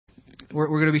we're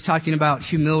going to be talking about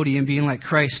humility and being like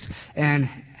Christ. And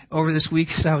over this week,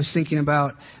 as I was thinking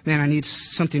about, man, I need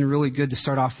something really good to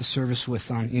start off the service with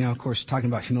on, of course, talking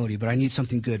about humility, but I need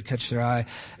something good, catch their eye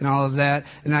and all of that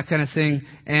and that kind of thing.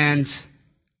 And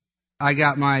I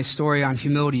got my story on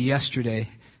humility yesterday,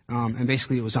 and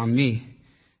basically it was on me.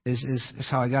 Is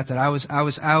how I got that. I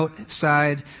was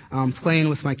outside playing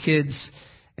with my kids,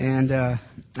 and I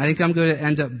think I'm going to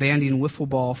end up banning wiffle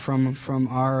ball from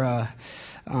our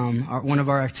one of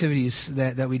our activities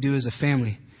that we do as a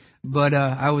family. But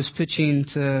I was pitching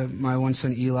to my one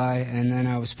son Eli, and then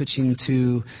I was pitching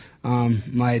to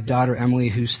my daughter Emily,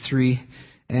 who's 3,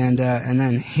 and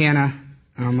then Hannah,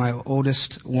 my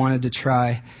oldest, wanted to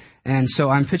try. And so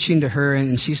I'm pitching to her,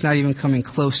 and she's not even coming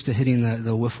close to hitting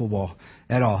the wiffle ball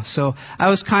at all. So I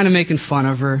was kind of making fun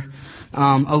of her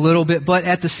a little bit. But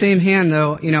at the same hand,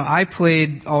 though, I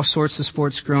played all sorts of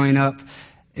sports growing up,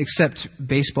 except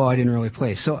baseball I didn't really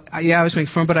play. So, yeah, I was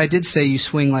making fun, but I did say you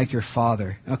swing like your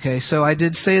father. Okay, so I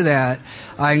did say that.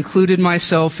 I included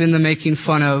myself in the making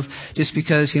fun of, just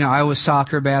because, I was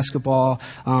soccer, basketball,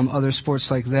 other sports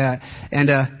like that. And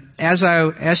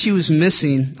as she was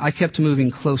missing, I kept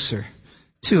moving closer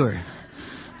to her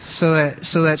so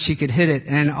that she could hit it.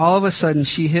 And all of a sudden,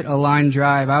 she hit a line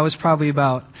drive. I was probably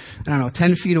about,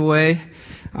 10 feet away,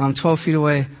 12 feet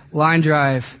away, line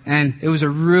drive. And it was a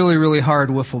really, really hard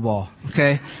wiffle ball,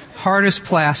 okay? Hardest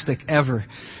plastic ever.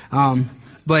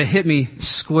 But it hit me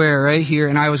square right here,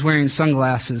 and I was wearing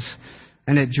sunglasses.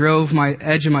 And it drove my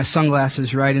edge of my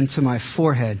sunglasses right into my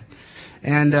forehead.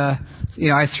 And,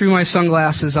 I threw my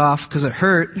sunglasses off because it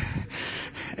hurt.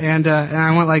 And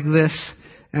I went like this,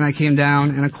 and I came down.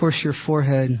 And, of course, your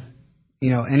forehead,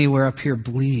 anywhere up here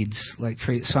bleeds like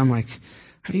crazy. So I'm like,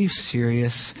 are you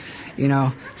serious?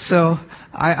 So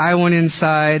I went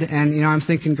inside, and, I'm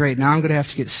thinking, great, now I'm going to have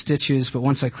to get stitches. But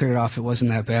once I cleared it off, it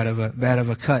wasn't that bad of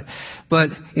a cut. But,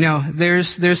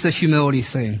 there's the humility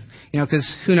thing,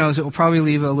 because who knows, it will probably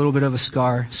leave a little bit of a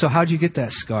scar. So how'd you get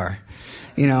that scar?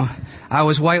 I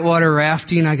was whitewater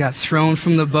rafting. I got thrown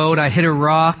from the boat. I hit a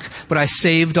rock, but I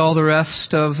saved all the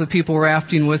rest of the people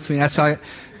rafting with me. That's how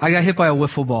I got hit by a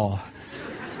wiffle ball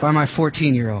by my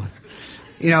 14-year-old.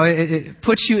 It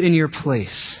puts you in your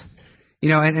place.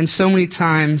 And so many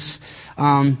times,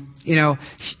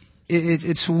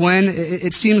 it's when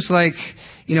it seems like,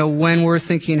 when we're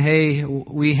thinking, hey,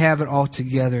 we have it all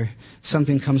together,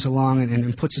 something comes along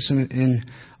and puts us in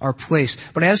our place.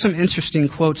 But I have some interesting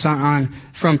quotes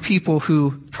from people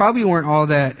who probably weren't all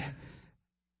that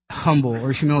humble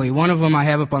or humility. One of them I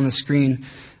have up on the screen,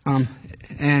 and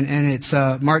it's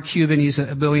Mark Cuban. He's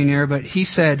a billionaire, but he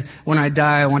said, when I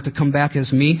die, I want to come back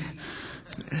as me.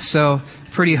 So,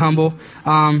 pretty humble.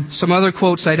 Some other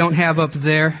quotes I don't have up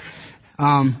there,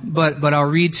 but I'll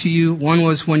read to you. One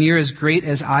was, when you're as great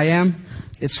as I am,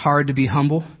 it's hard to be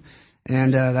humble.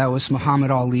 And that was Muhammad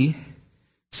Ali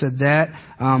said that.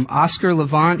 Oscar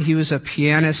Levant, he was a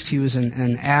pianist. He was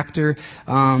an actor.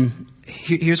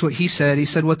 Here's what he said. He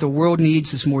said, what the world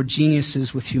needs is more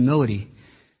geniuses with humility.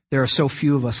 There are so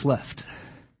few of us left.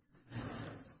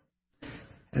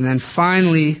 And then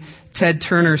finally, Ted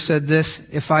Turner said this,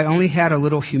 if I only had a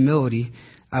little humility,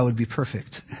 I would be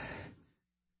perfect.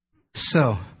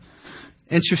 So,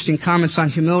 interesting comments on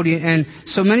humility. And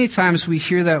so many times we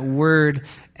hear that word,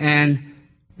 and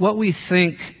what we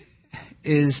think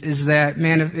is that,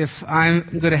 man, if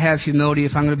I'm going to have humility,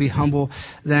 if I'm going to be humble,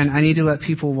 then I need to let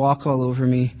people walk all over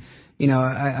me.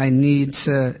 I need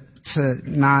to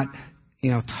not,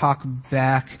 talk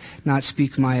back, not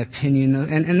speak my opinion.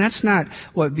 And that's not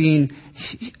what being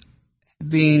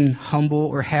humble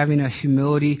or having a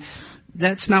humility,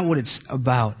 that's not what it's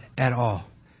about at all.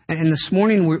 And this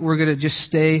morning we're going to just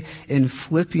stay in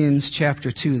Philippians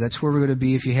chapter 2. That's where we're going to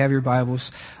be. If you have your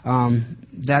Bibles,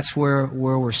 that's where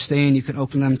we're staying. You can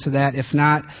open them to that. If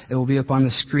not, it will be up on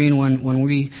the screen when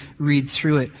we read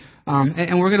through it.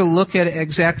 And we're going to look at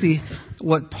exactly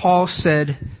what Paul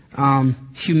said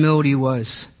humility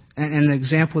was, and the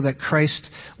example that Christ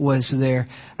was there.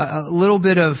 A little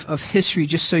bit of history,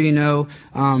 just so you know,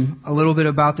 a little bit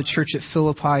about the church at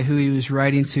Philippi, who he was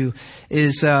writing to,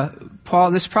 is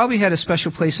Paul. This probably had a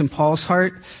special place in Paul's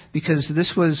heart, because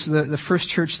this was the first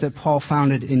church that Paul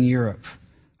founded in Europe.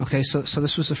 Okay, so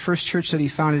this was the first church that he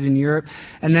founded in Europe.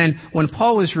 And then when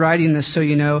Paul was writing this, so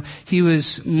you know, he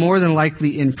was more than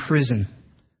likely in prison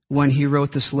when he wrote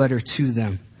this letter to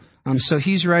them. So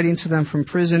he's writing to them from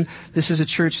prison. This is a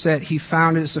church that he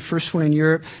founded. It's the first one in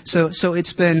Europe. So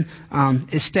it's been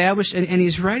established, and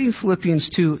he's writing Philippians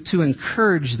to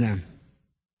encourage them.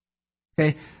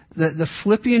 Okay, the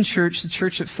Philippian church, the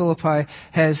church at Philippi,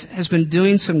 has been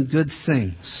doing some good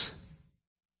things.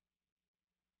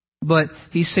 But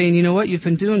he's saying, you know what? You've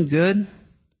been doing good,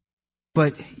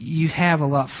 but you have a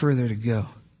lot further to go.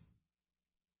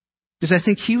 Because I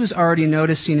think he was already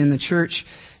noticing in the church,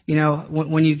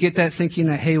 when you get that thinking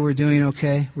that, hey, we're doing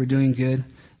okay, we're doing good,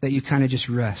 that you kind of just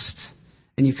rest.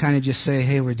 And you kind of just say,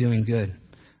 hey, we're doing good.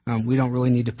 We don't really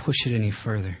need to push it any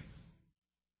further.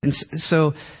 And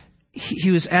so he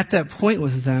was at that point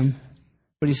with them,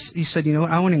 but he said, you know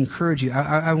what, I want to encourage you.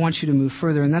 I want you to move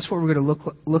further. And that's what we're going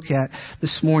to look at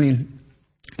this morning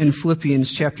in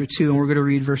Philippians chapter 2, and we're going to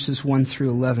read verses 1 through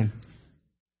 11.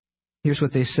 Here's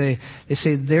what they say. They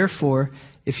say, therefore,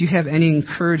 if you have any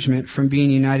encouragement from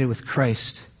being united with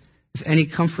Christ, if any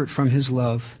comfort from his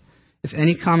love, if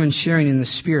any common sharing in the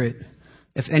Spirit,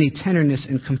 if any tenderness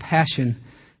and compassion,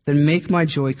 then make my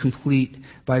joy complete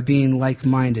by being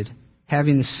like-minded,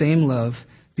 having the same love,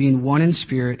 being one in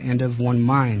spirit and of one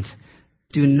mind.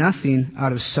 Do nothing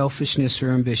out of selfishness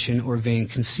or ambition or vain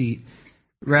conceit.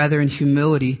 Rather, in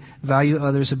humility, value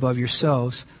others above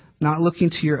yourselves, not looking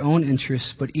to your own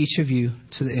interests, but each of you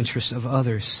to the interests of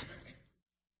others.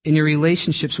 In your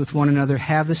relationships with one another,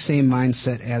 have the same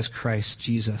mindset as Christ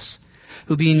Jesus,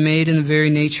 who being made in the very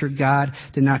nature of God,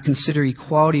 did not consider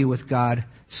equality with God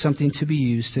something to be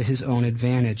used to his own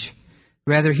advantage.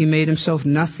 Rather, he made himself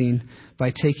nothing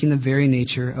by taking the very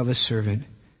nature of a servant,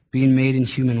 being made in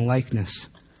human likeness.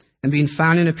 And being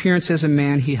found in appearance as a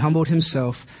man, he humbled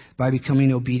himself by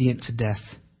becoming obedient to death,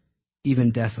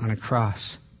 even death on a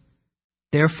cross.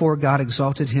 Therefore God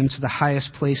exalted him to the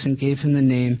highest place and gave him the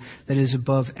name that is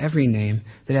above every name,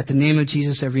 that at the name of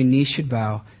Jesus every knee should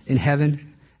bow, in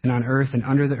heaven and on earth and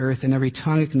under the earth, and every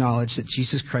tongue acknowledge that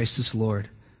Jesus Christ is Lord,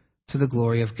 to the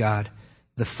glory of God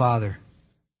the Father.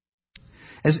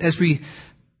 As we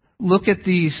look at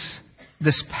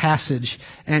this passage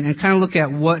and kind of look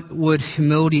at what would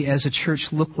humility as a church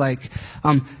look like,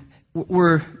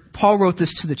 Paul wrote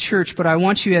this to the church, but I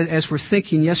want you, as we're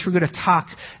thinking, yes, we're going to talk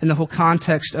in the whole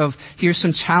context of here's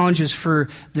some challenges for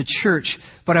the church,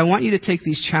 but I want you to take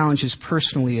these challenges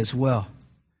personally as well.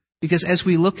 Because as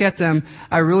we look at them,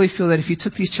 I really feel that if you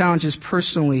took these challenges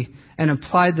personally and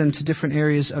applied them to different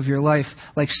areas of your life,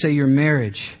 like, say, your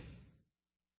marriage,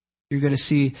 you're going to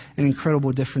see an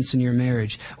incredible difference in your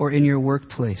marriage, or in your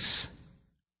workplace,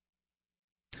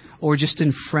 or just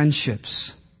in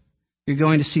friendships. You're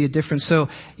going to see a difference. So,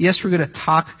 yes, we're going to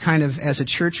talk kind of as a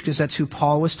church because that's who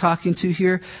Paul was talking to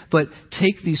here. But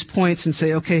take these points and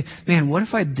say, okay, man, what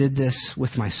if I did this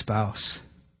with my spouse?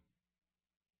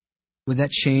 Would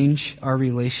that change our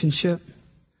relationship?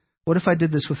 What if I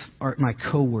did this with my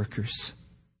coworkers?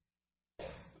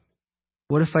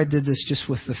 What if I did this just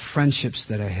with the friendships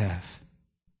that I have?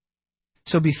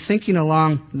 So be thinking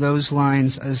along those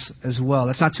lines as well.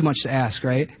 That's not too much to ask,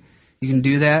 right? You can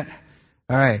do that?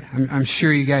 All right, I'm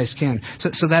sure you guys can.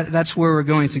 So that's where we're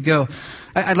going to go.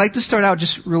 I'd like to start out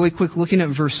just really quick looking at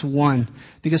verse 1,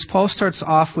 because Paul starts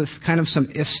off with kind of some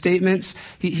if statements.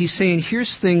 He's saying,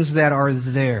 here's things that are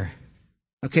there.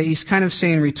 Okay, he's kind of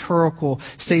saying rhetorical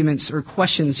statements or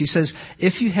questions. He says,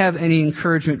 if you have any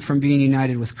encouragement from being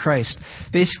united with Christ.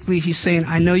 Basically, he's saying,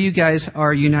 I know you guys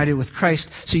are united with Christ,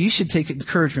 so you should take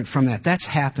encouragement from that. That's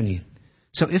happening.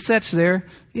 So if that's there,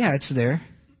 yeah, it's there.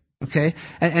 Okay?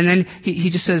 And then he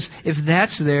just says, if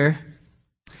that's there,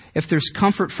 if there's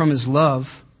comfort from his love,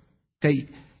 okay,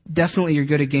 definitely you're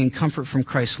going to gain comfort from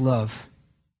Christ's love.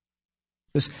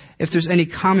 Because if there's any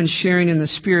common sharing in the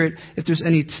Spirit, if there's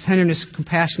any tenderness and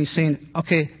compassion, he's saying,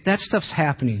 okay, that stuff's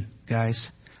happening, guys.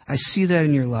 I see that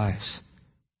in your lives.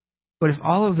 But if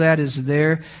all of that is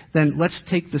there, then let's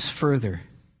take this further.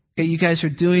 Okay, you guys are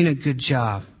doing a good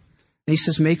job. And he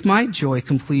says, make my joy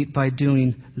complete by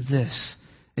doing this.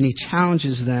 And he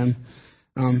challenges them,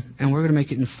 and we're going to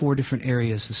make it in 4 different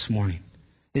areas this morning.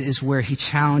 It is where he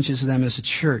challenges them as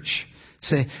a church.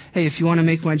 Say, hey, if you want to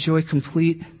make my joy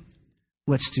complete,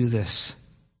 let's do this.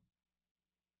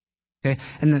 Okay?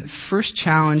 And the first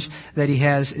challenge that he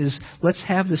has is, let's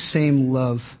have the same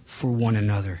love for one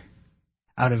another,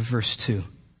 out of verse 2.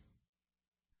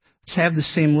 Let's have the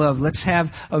same love. Let's have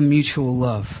a mutual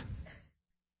love.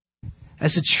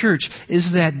 As a church,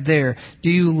 is that there? Do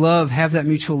you have that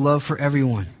mutual love for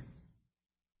everyone?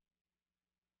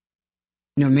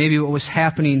 You know, maybe what was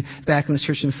happening back in the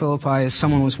church in Philippi is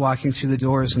someone was walking through the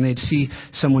doors and they'd see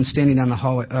someone standing down the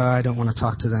hallway. I don't want to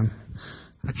talk to them.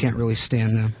 I can't really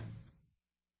stand them.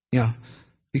 You know,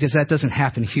 because that doesn't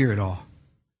happen here at all.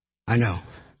 I know.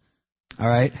 All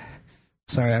right?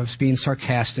 Sorry, I was being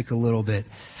sarcastic a little bit.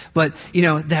 But, you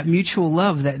know, that mutual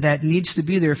love, that needs to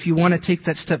be there. If you want to take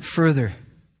that step further,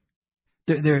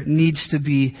 there needs to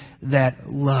be that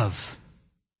love.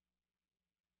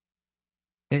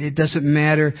 It doesn't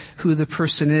matter who the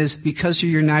person is. Because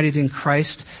you're united in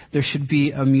Christ, there should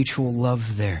be a mutual love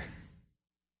there.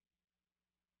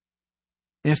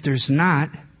 And if there's not,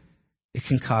 it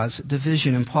can cause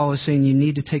division. And Paul is saying you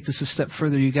need to take this a step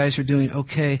further. You guys are doing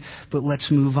okay, but let's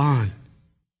move on.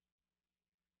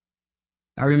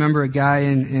 I remember a guy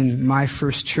in my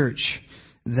first church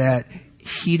that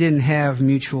he didn't have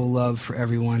mutual love for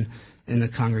everyone in the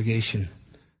congregation.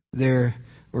 There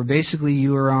were basically,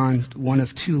 you were on one of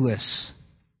two lists.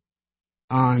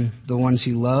 On the ones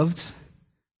he loved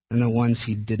and the ones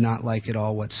he did not like at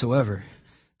all whatsoever.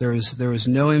 There was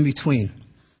no in between.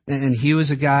 And he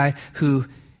was a guy who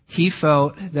he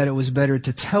felt that it was better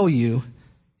to tell you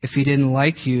if he didn't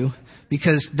like you,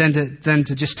 because than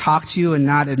to just talk to you and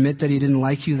not admit that he didn't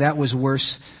like you. That was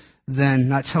worse than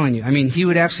not telling you. I mean, he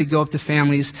would actually go up to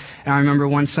families, and I remember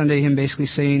one Sunday him basically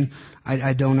saying,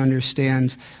 I don't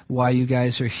understand why you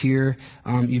guys are here.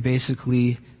 You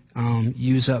basically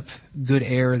use up good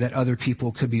air that other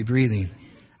people could be breathing.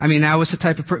 I mean, that was the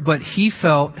type of but he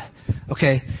felt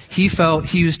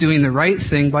he was doing the right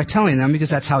thing by telling them, because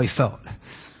that's how he felt.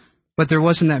 But there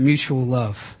wasn't that mutual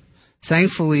love.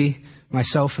 Thankfully,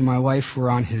 myself and my wife were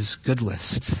on his good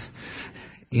list.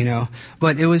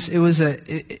 But it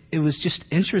was just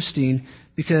interesting,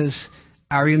 because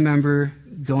I remember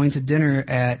going to dinner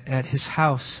at his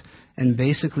house and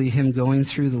basically him going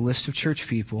through the list of church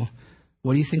people.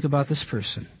 What do you think about this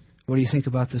person? What do you think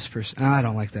about this person? Oh, I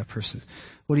don't like that person.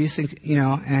 What do you think?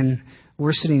 And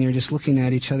we're sitting there just looking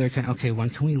at each other, kind of, okay, when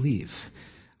can we leave?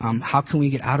 How can we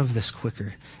get out of this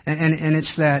quicker? And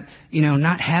it's that,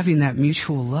 not having that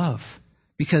mutual love,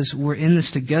 because we're in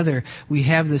this together. We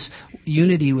have this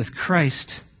unity with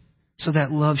Christ, so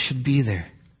that love should be there.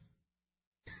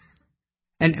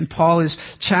 And Paul is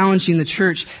challenging the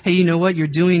church, hey, you know what? You're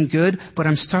doing good, but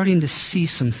I'm starting to see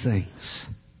some things.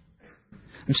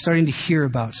 I'm starting to hear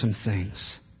about some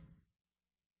things.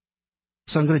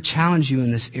 So I'm going to challenge you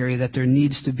in this area that there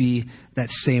needs to be that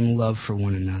same love for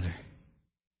one another.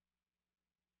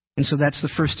 And so that's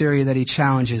the first area that he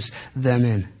challenges them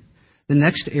in. The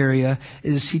next area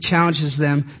is he challenges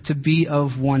them to be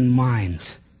of one mind.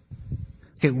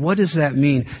 Okay, what does that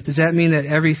mean? Does that mean that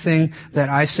everything that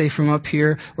I say from up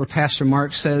here, or Pastor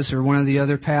Mark says, or one of the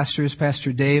other pastors,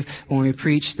 Pastor Dave, when we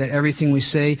preach, that everything we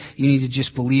say, you need to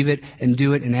just believe it and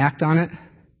do it and act on it?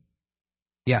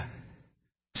 Yeah.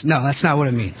 No, that's not what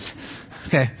it means.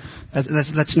 Okay,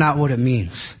 that's not what it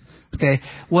means. Okay,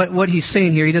 what he's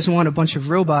saying here, he doesn't want a bunch of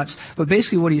robots, but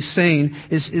basically what he's saying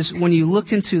is when you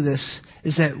look into this,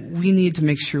 is that we need to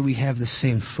make sure we have the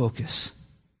same focus.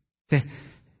 Okay.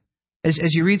 As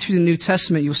you read through the New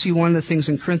Testament, you'll see one of the things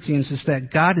in Corinthians is that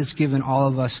God has given all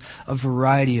of us a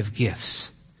variety of gifts,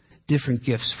 different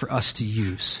gifts for us to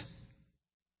use.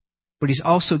 But He's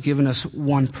also given us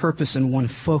one purpose and one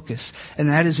focus, and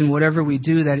that is in whatever we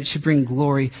do, that it should bring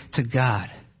glory to God.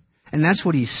 And that's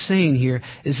what he's saying here,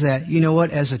 is that, you know what,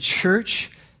 as a church,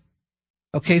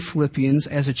 okay, Philippians,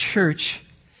 as a church,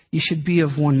 you should be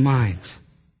of one mind.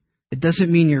 It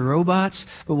doesn't mean you're robots,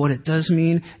 but what it does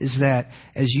mean is that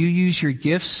as you use your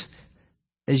gifts,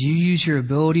 as you use your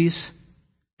abilities,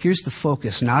 here's the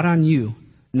focus, not on you,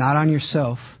 not on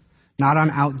yourself, not on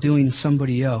outdoing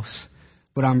somebody else,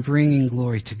 but on bringing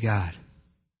glory to God.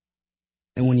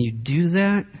 And when you do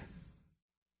that,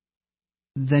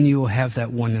 then you will have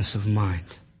that oneness of mind.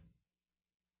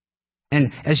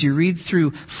 And as you read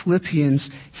through Philippians,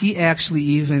 he actually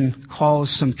even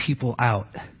calls some people out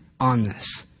on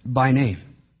this by name.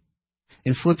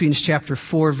 In Philippians chapter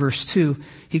 4, verse 2,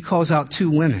 he calls out two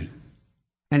women.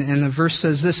 And the verse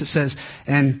says this, it says,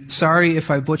 and sorry if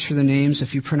I butcher the names,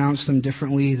 if you pronounce them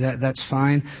differently, that's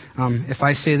fine. If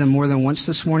I say them more than once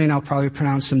this morning, I'll probably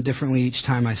pronounce them differently each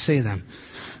time I say them.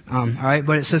 All right,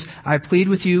 but it says, I plead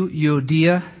with you,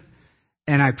 Euodia,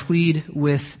 and I plead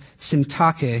with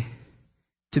Syntyche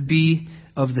to be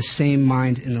of the same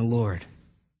mind in the Lord.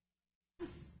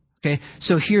 Okay,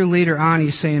 so here later on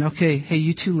he's saying, okay, hey,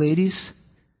 you two ladies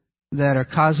that are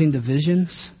causing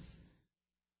divisions,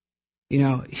 you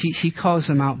know, he calls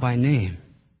them out by name.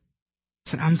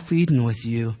 He said, I'm pleading with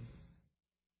you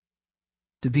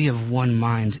to be of one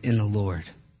mind in the Lord.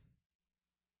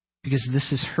 Because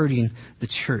this is hurting the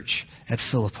church at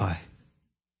Philippi.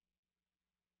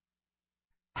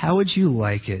 How would you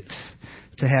like it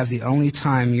to have the only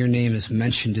time your name is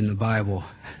mentioned in the Bible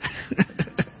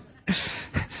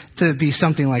to be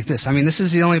something like this? I mean, this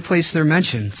is the only place they're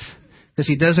mentioned. Because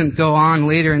he doesn't go on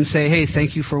later and say, hey,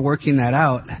 thank you for working that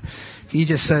out. He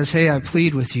just says, hey, I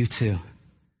plead with you too.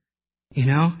 You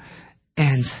know?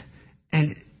 And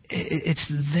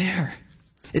it's there.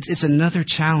 It's another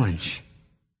challenge.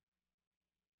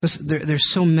 Listen,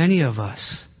 there's so many of us,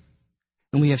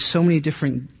 and we have so many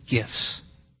different gifts.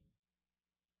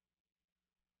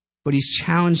 But he's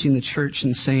challenging the church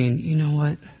and saying, you know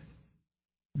what?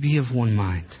 Be of one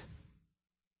mind.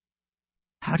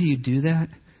 How do you do that?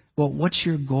 Well, what's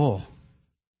your goal?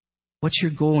 What's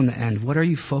your goal in the end? What are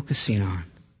you focusing on?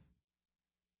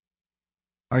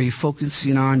 Are you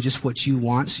focusing on just what you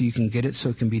want so you can get it so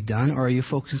it can be done? Or are you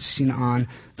focusing on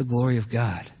the glory of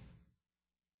God?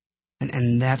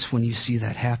 And that's when you see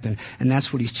that happen. And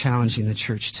that's what he's challenging the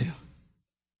church to.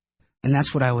 And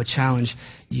that's what I would challenge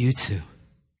you to,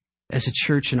 as a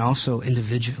church and also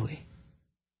individually.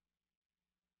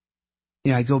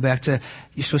 You know, I go back to,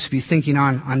 you're supposed to be thinking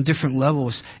on different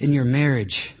levels in your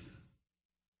marriage.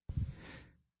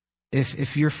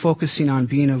 If you're focusing on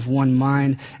being of one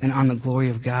mind and on the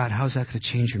glory of God, how's that going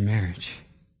to change your marriage?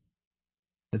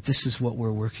 That this is what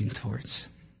we're working towards.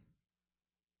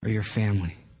 Or your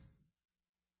family.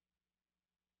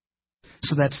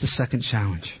 So that's the second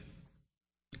challenge.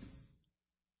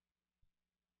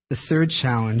 The third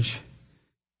challenge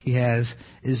he has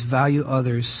is value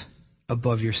others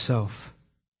above yourself.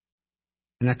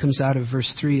 And that comes out of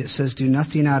verse 3. It says, do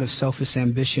nothing out of selfish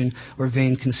ambition or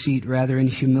vain conceit. Rather, in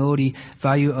humility,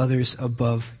 value others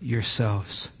above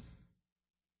yourselves.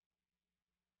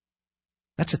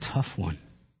 That's a tough one.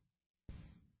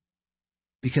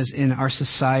 Because in our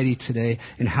society today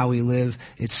and how we live,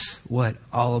 it's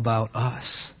all about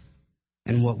us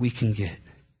and what we can get.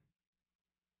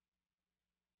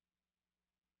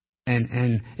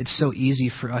 And it's so easy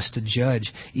for us to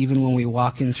judge, even when we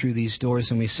walk in through these doors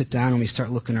and we sit down and we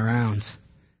start looking around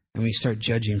and we start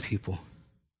judging people.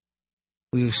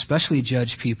 We especially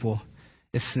judge people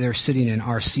if they're sitting in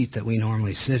our seat that we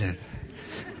normally sit in.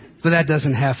 But that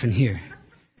doesn't happen here.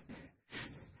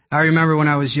 I remember when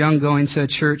I was young going to a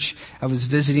church, I was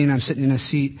visiting, I'm sitting in a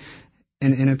seat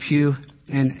in a pew,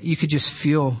 and you could just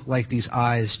feel like these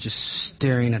eyes just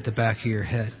staring at the back of your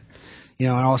head. You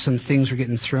know, and all of a sudden things were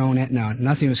getting thrown at, no,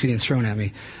 nothing was getting thrown at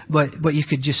me, but you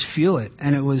could just feel it.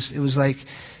 And it was like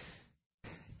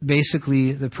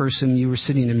basically the person, you were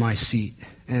sitting in my seat,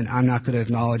 and I'm not going to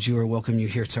acknowledge you or welcome you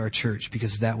here to our church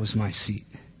because that was my seat.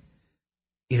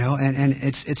 You know, and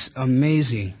it's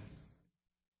amazing.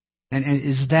 And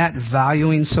is that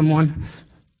valuing someone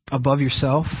above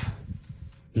yourself?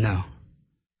 No.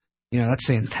 You know, that's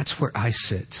saying that's where I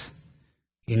sit.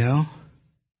 You know?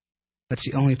 That's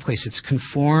the only place. It's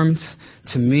conformed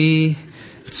to me.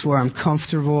 It's where I'm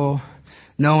comfortable.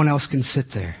 No one else can sit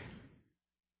there.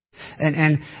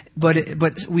 But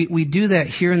we do that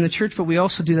here in the church, but we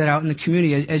also do that out in the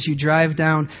community. As you drive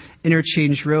down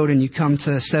Interchange Road and you come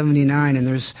to 79 and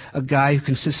there's a guy who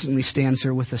consistently stands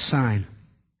there with a sign.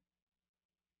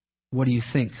 What do you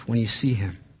think when you see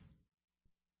him?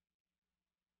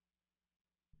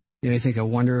 You think, I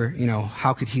wonder,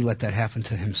 how could he let that happen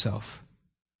to himself?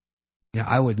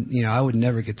 I would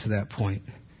never get to that point.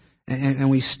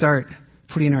 And we start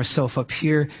putting ourselves up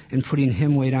here and putting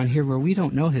him way down here where we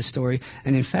don't know his story.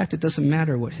 And in fact, it doesn't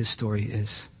matter what his story is.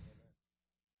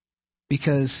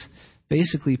 Because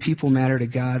basically people matter to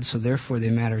God, so therefore they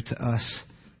matter to us.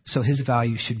 So his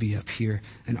value should be up here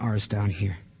and ours down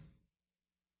here.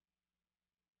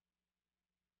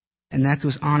 And that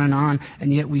goes on,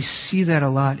 and yet we see that a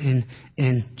lot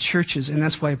in churches. And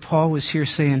that's why Paul was here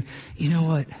saying, you know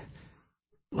what?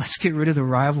 Let's get rid of the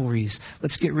rivalries.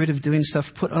 Let's get rid of doing stuff.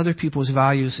 Put other people's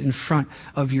values in front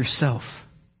of yourself.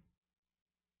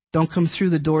 Don't come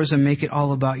through the doors and make it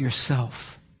all about yourself.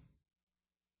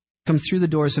 Come through the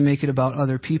doors and make it about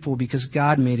other people because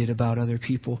God made it about other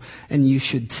people, and you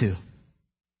should too.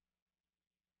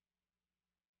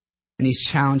 And he's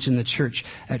challenging the church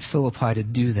at Philippi to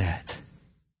do that.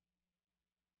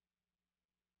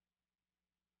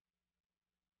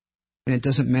 And it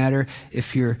doesn't matter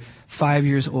if you're 5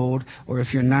 years old or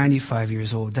if you're 95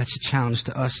 years old. That's a challenge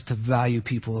to us to value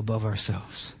people above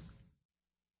ourselves.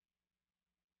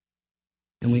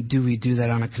 And we do that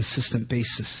on a consistent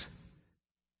basis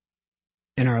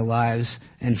in our lives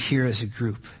and here as a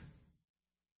group.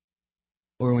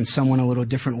 Or when someone a little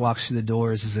different walks through the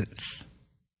doors, is it,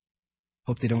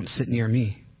 hope they don't sit near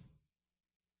me?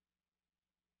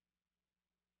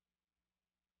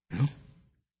 No?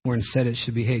 Or instead it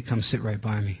should be, hey, come sit right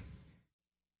by me.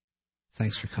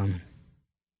 Thanks for coming.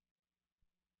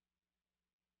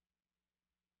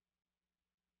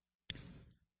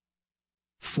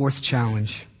 Fourth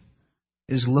challenge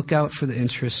is look out for the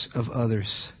interests of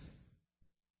others.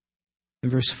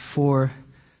 In verse 4,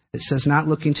 it says, not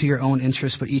looking to your own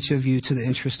interest, but each of you to the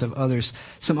interest of others.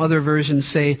 Some other versions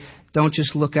say, don't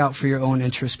just look out for your own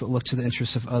interest, but look to the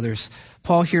interests of others.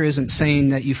 Paul here isn't saying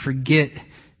that you forget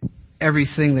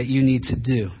everything that you need to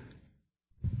do.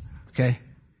 Okay?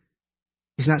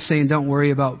 He's not saying don't worry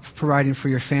about providing for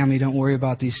your family, don't worry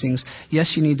about these things.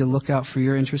 Yes, you need to look out for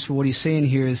your interests, but what he's saying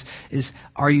here is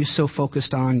are you so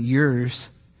focused on yours,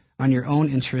 on your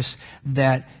own interests,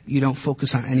 that you don't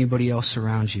focus on anybody else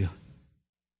around you?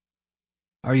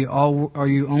 Are you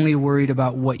only worried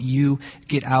about what you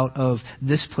get out of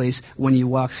this place when you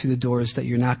walk through the doors, that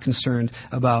you're not concerned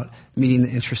about meeting the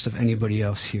interests of anybody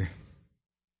else here?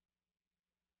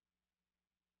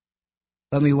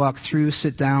 Let me walk through,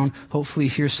 sit down, hopefully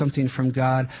hear something from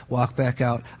God, walk back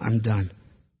out, I'm done.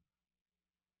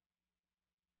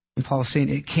 And Paul is saying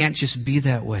it can't just be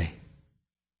that way.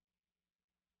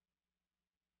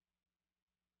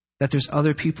 That there's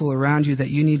other people around you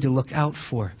that you need to look out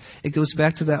for. It goes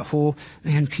back to that whole,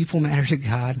 people matter to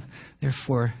God,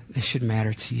 therefore they should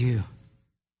matter to you.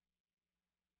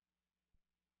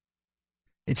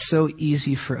 It's so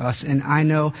easy for us, and I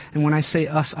know, and when I say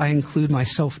us, I include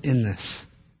myself in this.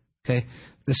 Okay?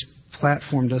 This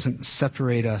platform doesn't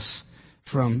separate us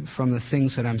from the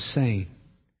things that I'm saying.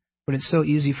 But it's so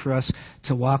easy for us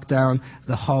to walk down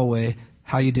the hallway.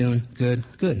 How you doing? Good.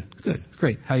 Good. Good.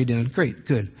 Great. How you doing? Great.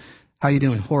 Good. How you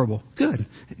doing? Horrible. Good.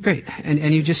 Great.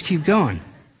 And you just keep going.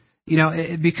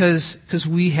 Because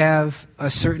we have a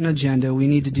certain agenda. We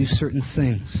need to do certain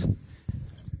things.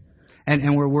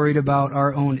 And we're worried about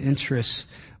our own interests,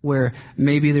 where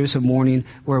maybe there's a morning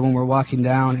where when we're walking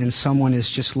down and someone is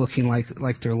just looking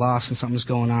like they're lost and something's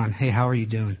going on. Hey, how are you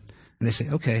doing? And they say,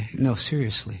 okay, no,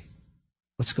 seriously,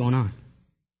 what's going on?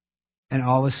 And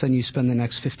all of a sudden you spend the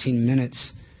next 15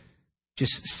 minutes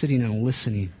just sitting and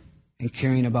listening and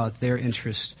caring about their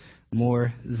interest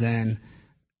more than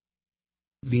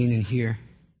being in here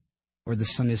or the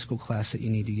Sunday school class that you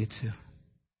need to get to.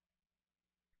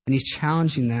 And he's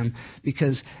challenging them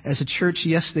because as a church,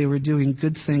 yes, they were doing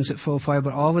good things at Philippi,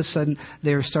 but all of a sudden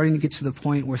they were starting to get to the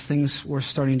point where things were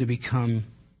starting to become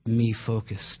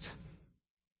me-focused.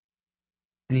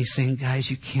 And he's saying, guys,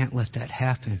 you can't let that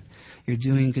happen. You're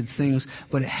doing good things,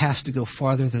 but it has to go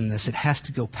farther than this. It has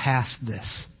to go past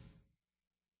this.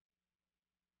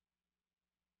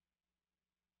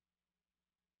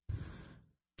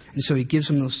 And so he gives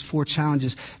them those 4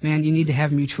 challenges. Man, you need to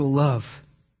have mutual love.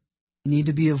 You need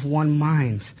to be of one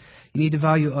mind. You need to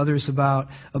value others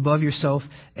above yourself,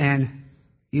 and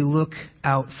you look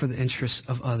out for the interests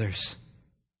of others.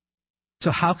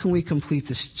 So how can we complete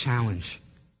this challenge?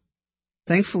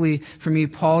 Thankfully, for me,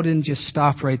 Paul didn't just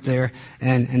stop right there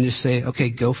and just say,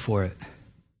 okay, go for it.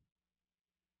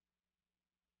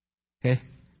 Okay?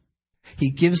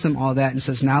 He gives them all that and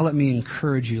says, now let me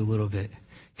encourage you a little bit.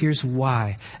 Here's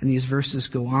why. And these verses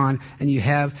go on, and you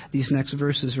have these next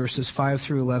verses, verses 5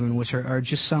 through 11, which are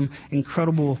just some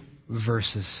incredible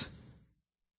verses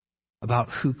about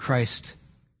who Christ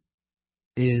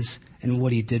is and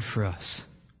what he did for us.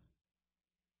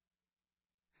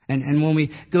 And when we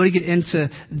go to get into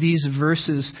these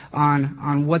verses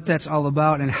on what that's all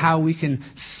about and how we can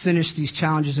finish these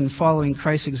challenges in following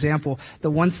Christ's example, the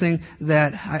one thing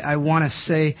that I want to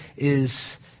say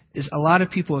is a lot of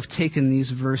people have taken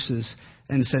these verses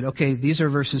and said, okay, these are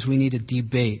verses we need to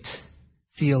debate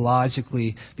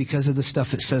theologically because of the stuff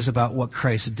it says about what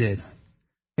Christ did.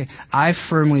 Okay, I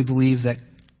firmly believe that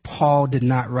Paul did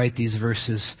not write these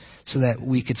verses so that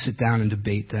we could sit down and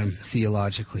debate them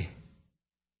theologically.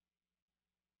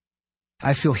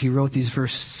 I feel he wrote these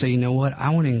verses to say, you know what, I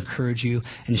want to encourage you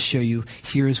and show you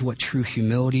here's what true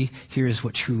humility, here's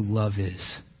what true love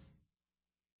is.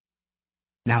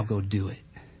 Now go do it.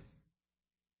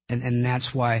 And that's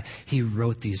why he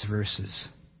wrote these verses.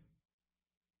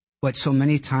 But so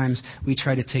many times we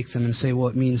try to take them and say, well,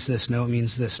 it means this. No, it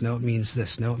means this. No, it means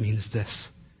this. No, it means this.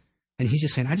 And he's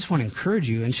just saying, I just want to encourage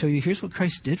you and show you here's what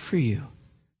Christ did for you.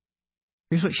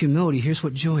 Here's what humility, here's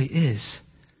what joy is.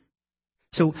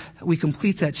 So we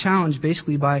complete that challenge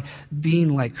basically by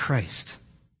being like Christ.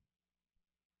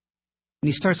 And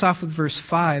he starts off with verse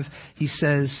 5. He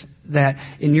says that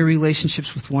in your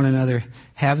relationships with one another,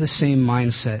 have the same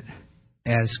mindset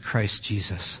as Christ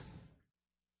Jesus.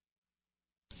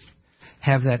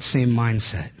 Have that same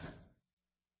mindset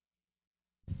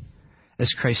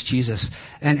as Christ Jesus.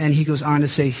 And he goes on to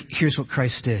say, here's what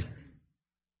Christ did.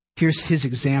 Here's his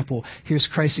example. Here's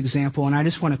Christ's example. And I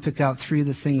just want to pick out 3 of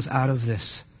the things out of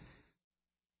this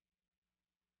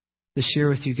to share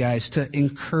with you guys, to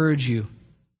encourage you.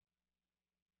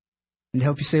 And to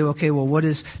help you say, okay, well, what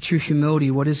is true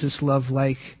humility? What is this love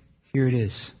like? Here it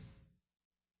is.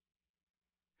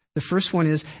 The first one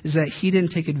is that he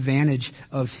didn't take advantage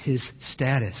of his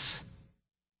status.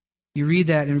 You read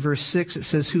that in verse 6, it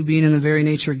says, who being in the very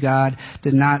nature of God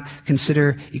did not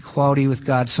consider equality with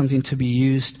God something to be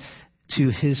used to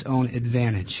his own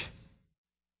advantage.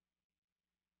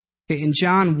 Okay, in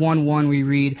John 1:1 we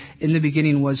read, in the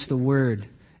beginning was the Word.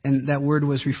 And that word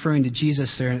was referring to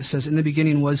Jesus there. And it says, in the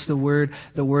beginning was the Word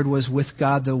was with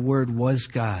God, the Word was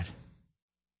God.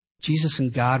 Jesus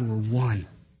and God were one.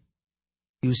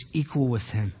 He was equal with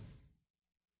him.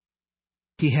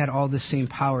 He had all the same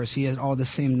powers. He had all the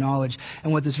same knowledge.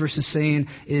 And what this verse is saying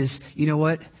is, you know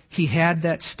what? He had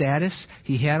that status.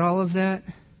 He had all of that.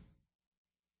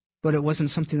 But it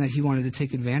wasn't something that he wanted to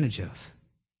take advantage of.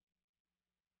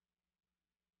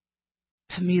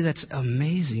 To me, that's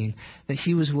amazing that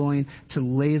he was willing to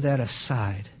lay that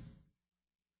aside.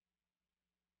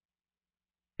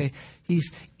 Okay? He's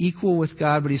equal with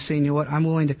God, but he's saying, you know what? I'm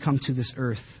willing to come to this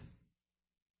earth.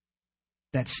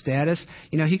 That status,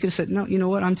 he could have said, no, you know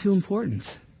what? I'm too important.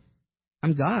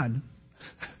 I'm God.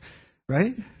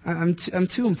 Right? I'm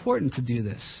too important to do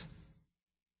this.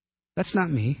 That's not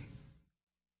me.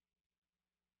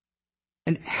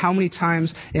 And how many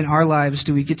times in our lives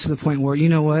do we get to the point where, you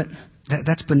know what?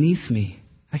 That's beneath me.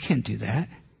 I can't do that.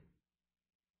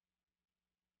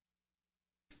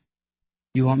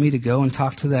 You want me to go and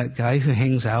talk to that guy who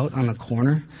hangs out on the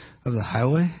corner of the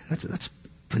highway? That's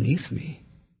beneath me.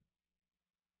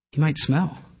 He might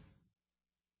smell.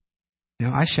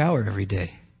 I shower every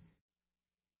day.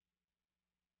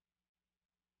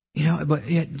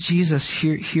 But yet Jesus,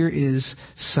 here is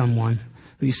someone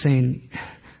who's saying,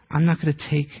 I'm not going to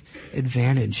take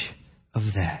advantage of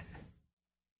that.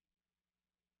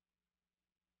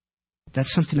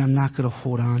 That's something I'm not going to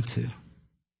hold on to.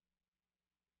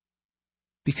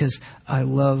 Because I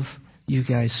love you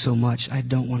guys so much, I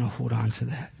don't want to hold on to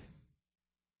that.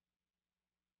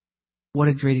 What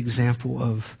a great example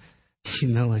of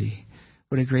humility.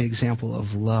 What a great example of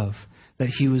love. That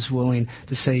he was willing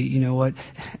to say, you know what,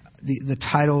 the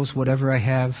titles, whatever I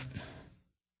have,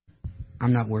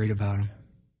 I'm not worried about them.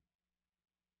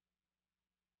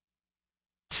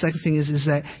 Second thing is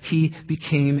that he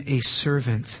became a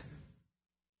servant.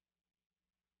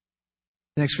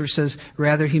 The next verse says,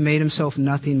 rather he made himself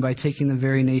nothing by taking the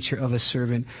very nature of a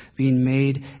servant, being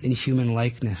made in human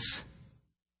likeness.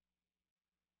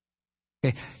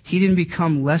 Okay. He didn't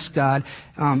become less God.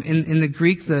 In the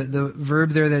Greek, the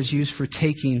verb there that's used for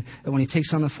taking, that when he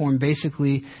takes on the form,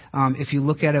 basically, if you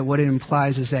look at it, what it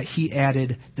implies is that he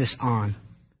added this on.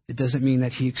 It doesn't mean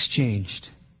that he exchanged.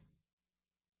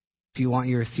 If you want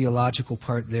your theological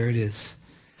part, there it is.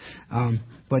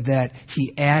 But that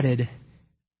he added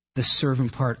the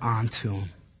servant part onto him.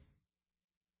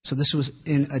 So this was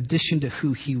in addition to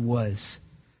who he was.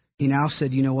 He now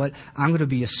said, you know what? I'm going to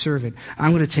be a servant.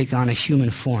 I'm going to take on a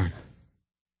human form.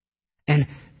 And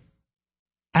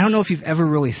I don't know if you've ever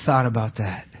really thought about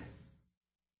that.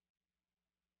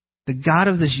 The God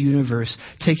of this universe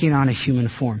taking on a human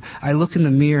form. I look in the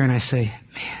mirror and I say,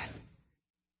 man,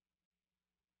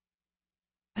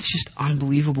 that's just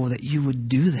unbelievable that you would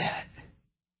do that.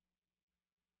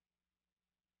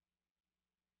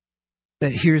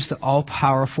 That here's the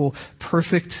all-powerful,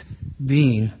 perfect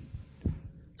being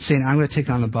saying, I'm going to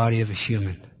take on the body of a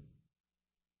human.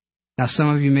 Now, some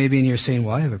of you may be in here saying,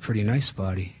 well, I have a pretty nice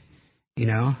body.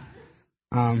 Well,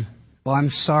 I'm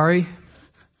sorry.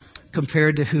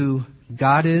 Compared to who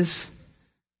God is,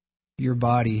 your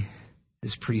body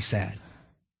is pretty sad.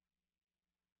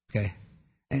 Okay?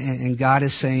 And God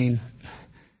is saying,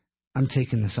 I'm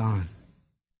taking this on.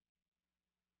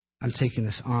 I'm taking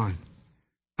this on.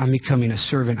 I'm becoming a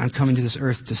servant. I'm coming to this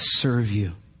earth to serve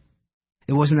you.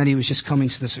 It wasn't that he was just coming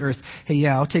to this earth, hey,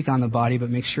 yeah, I'll take on the body, but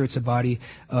make sure it's a body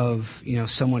of,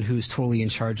 someone who's totally in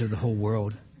charge of the whole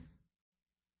world.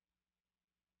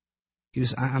 He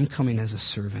was, I'm coming as a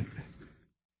servant.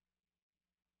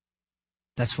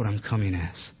 That's what I'm coming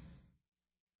as.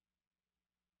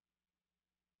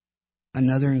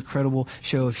 Another incredible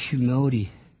show of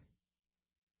humility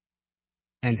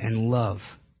and love.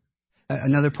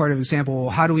 Another part of example,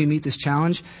 well, how do we meet this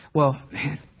challenge? Well,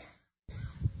 man,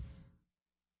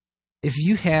 if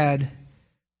you had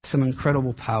some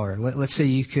incredible power, let's say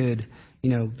you could,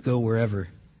 go wherever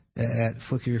at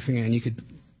flick of your finger and you could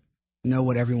know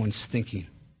what everyone's thinking.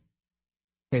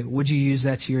 Okay, would you use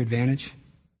that to your advantage?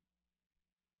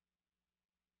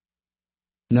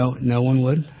 No one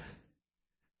would.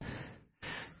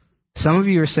 Some of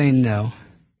you are saying no.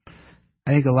 I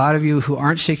think a lot of you who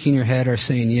aren't shaking your head are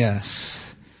saying yes,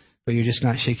 but you're just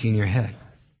not shaking your head.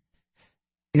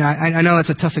 I know that's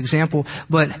a tough example,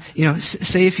 but,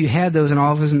 say if you had those and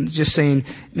all of a sudden just saying,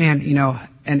 man,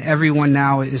 and everyone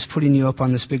now is putting you up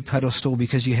on this big pedestal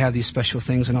because you have these special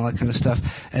things and all that kind of stuff.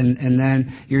 And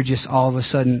then you're just all of a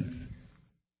sudden,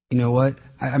 you know what?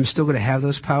 I'm still going to have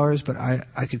those powers, but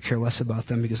I could care less about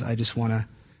them because I just want to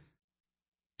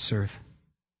serve.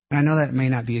 And I know that may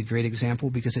not be a great example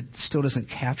because it still doesn't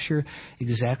capture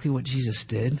exactly what Jesus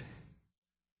did.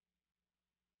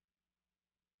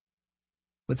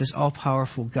 But this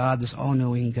all-powerful God, this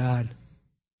all-knowing God,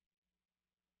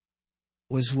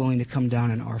 was willing to come down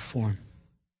in our form.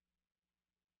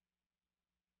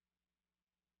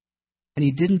 And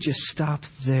he didn't just stop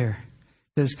there,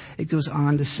 because it goes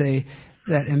on to say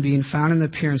that in being found in the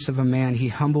appearance of a man, he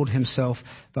humbled himself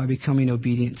by becoming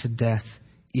obedient to death,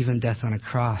 even death on a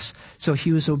cross. So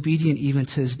he was obedient even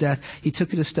to his death. He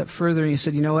took it a step further and he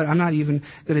said, you know what, I'm not even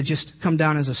going to just come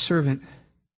down as a servant.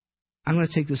 I'm going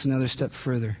to take this another step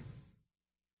further.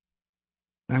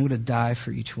 And I'm going to die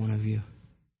for each one of you.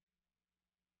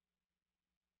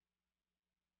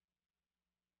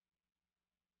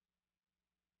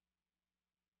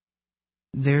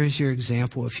 There's your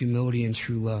example of humility and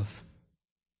true love.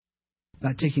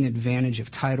 Not taking advantage of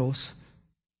titles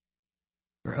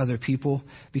or other people,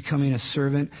 becoming a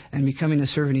servant, and becoming a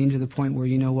servant even to the point where,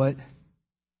 you know what?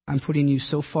 I'm putting you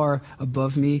so far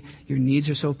above me, your needs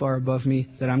are so far above me,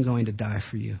 that I'm going to die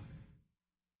for you.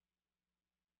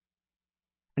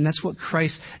 And that's what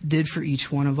Christ did for each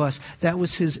one of us. That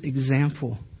was his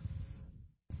example.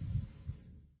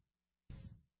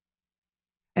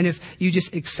 And if you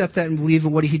just accept that and believe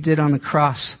in what he did on the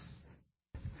cross,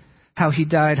 how he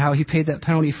died, how he paid that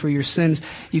penalty for your sins,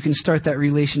 you can start that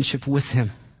relationship with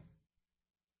him.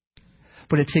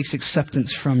 But it takes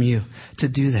acceptance from you to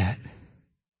do that.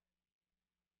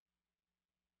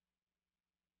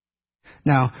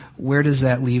 Now, where does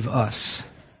that leave us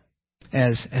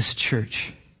as a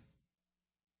church?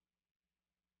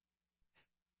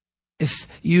 If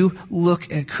you look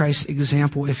at Christ's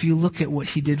example, if you look at what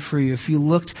he did for you, if you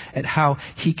looked at how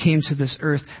he came to this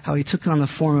earth, how he took on the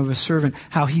form of a servant,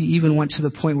 how he even went to the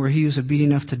point where he was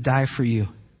obedient enough to die for you,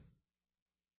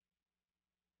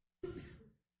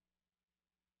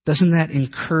 doesn't that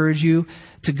encourage you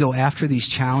to go after these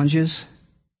challenges?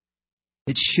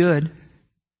 It should.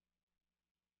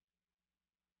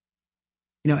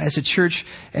 You know, as a church,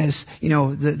 as, you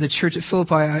know, the church at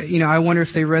Philippi, I wonder if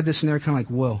they read this and they're kind of like,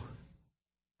 whoa,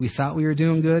 we thought we were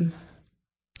doing good.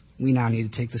 We now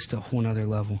need to take this to a whole other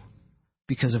level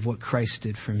because of what Christ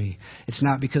did for me. It's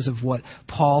not because of what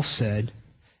Paul said.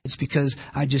 It's because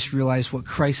I just realized what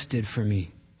Christ did for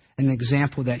me and the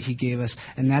example that he gave us.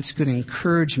 And that's going to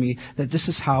encourage me that this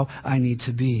is how I need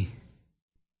to be.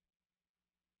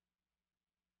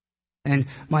 And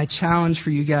my challenge for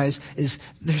you guys is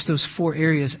there's those 4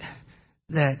 areas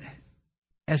that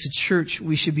as a church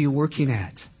we should be working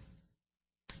at.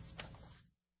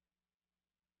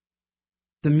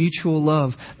 The mutual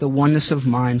love, the oneness of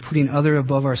mind, putting other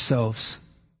above ourselves,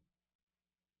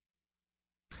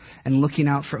 and looking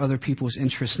out for other people's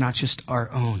interests, not just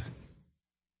our own.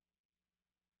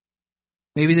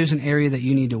 Maybe there's an area that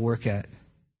you need to work at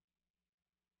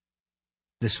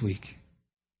this week.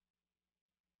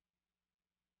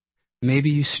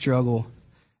 Maybe you struggle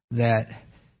that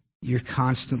you're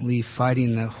constantly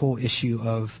fighting the whole issue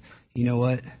of, you know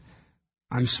what,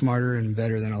 I'm smarter and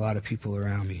better than a lot of people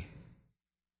around me.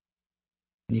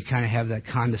 And you kind of have that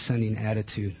condescending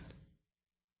attitude.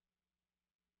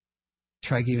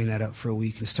 Try giving that up for a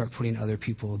week and start putting other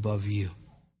people above you.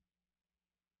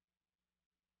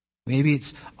 Maybe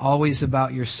it's always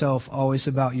about yourself, always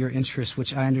about your interests,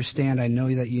 which I understand. I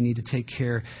know that you need to take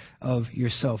care of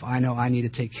yourself. I know I need to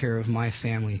take care of my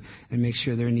family and make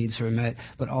sure their needs are met.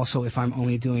 But also, if I'm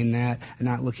only doing that and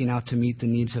not looking out to meet the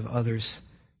needs of others,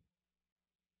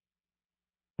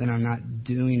 then I'm not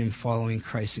doing and following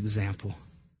Christ's example.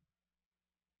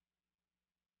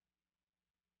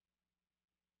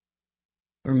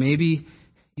 Or maybe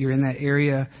you're in that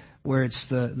area where it's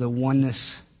the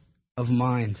oneness of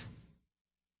mind.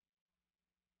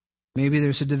 Maybe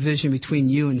there's a division between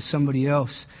you and somebody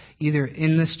else, either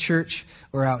in this church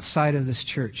or outside of this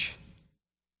church.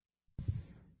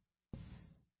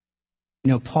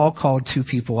 You know, Paul called 2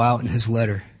 people out in his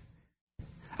letter.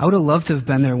 I would have loved to have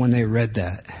been there when they read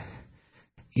that.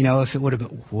 You know, if it would have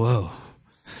been, whoa,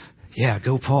 yeah,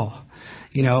 go Paul.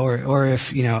 You know, or if,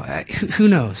 you know, who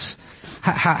knows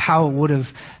how it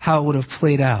would have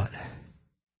played out.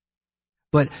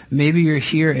 But maybe you're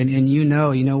here and you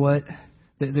know what?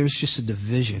 There's just a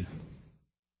division.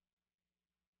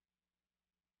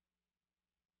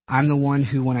 I'm the one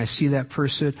who, when I see that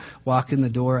person walk in the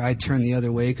door, I turn the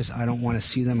other way because I don't want to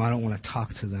see them. I don't want to talk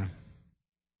to them.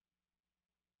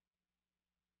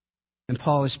 And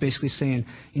Paul is basically saying,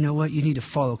 you know what? You need to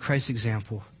follow Christ's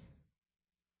example.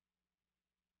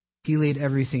 He laid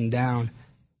everything down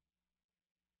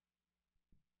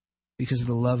because of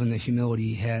the love and the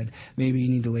humility he had. Maybe you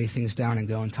need to lay things down and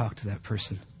go and talk to that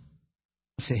person.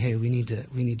 Say, hey, we need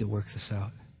to work this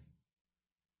out.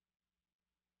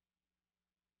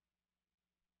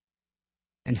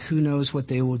 And who knows what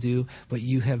they will do, but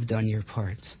you have done your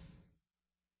part.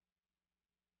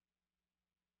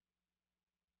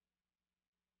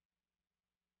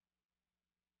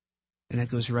 And that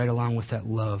goes right along with that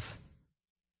love,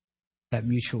 that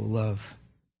mutual love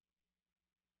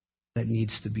that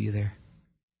needs to be there.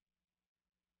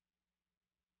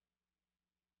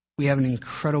 We have an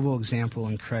incredible example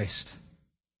in Christ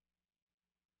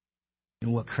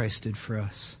and what Christ did for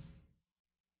us.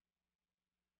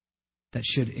 That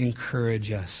should encourage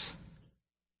us,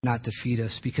 not defeat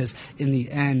us. Because in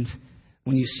the end,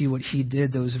 when you see what he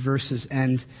did, those verses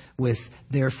end with,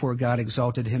 therefore God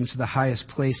exalted him to the highest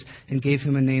place and gave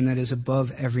him a name that is above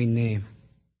every name.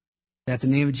 That at the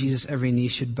name of Jesus every knee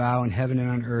should bow in heaven and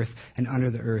on earth and under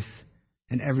the earth.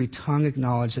 And every tongue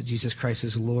acknowledge that Jesus Christ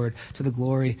is Lord, to the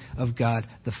glory of God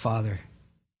the Father.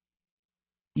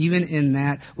 Even in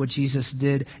that, what Jesus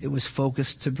did, it was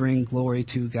focused to bring glory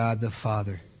to God the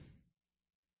Father.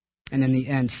 And in the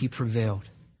end, he prevailed.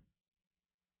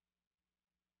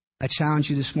 I challenge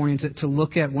you this morning to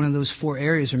look at one of those 4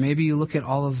 areas, or maybe you look at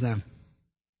all of them.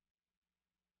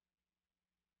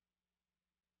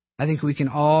 I think we can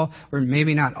all, or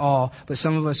maybe not all, but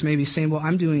some of us may be saying, well,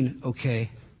 I'm doing okay.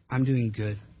 I'm doing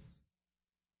good.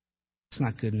 It's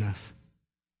not good enough.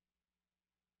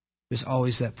 There's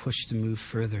always that push to move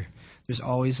further. There's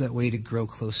always that way to grow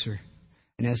closer.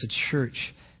 And as a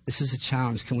church, this is a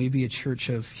challenge. Can we be a church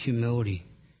of humility?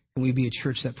 Can we be a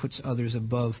church that puts others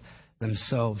above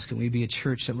themselves? Can we be a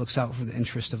church that looks out for the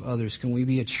interest of others? Can we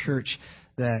be a church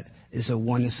that is a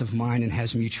oneness of mind and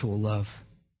has mutual love?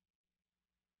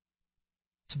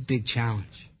 It's a big challenge.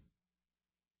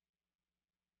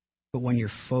 But when you're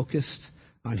focused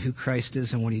on who Christ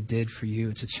is and what he did for you,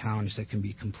 it's a challenge that can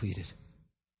be completed.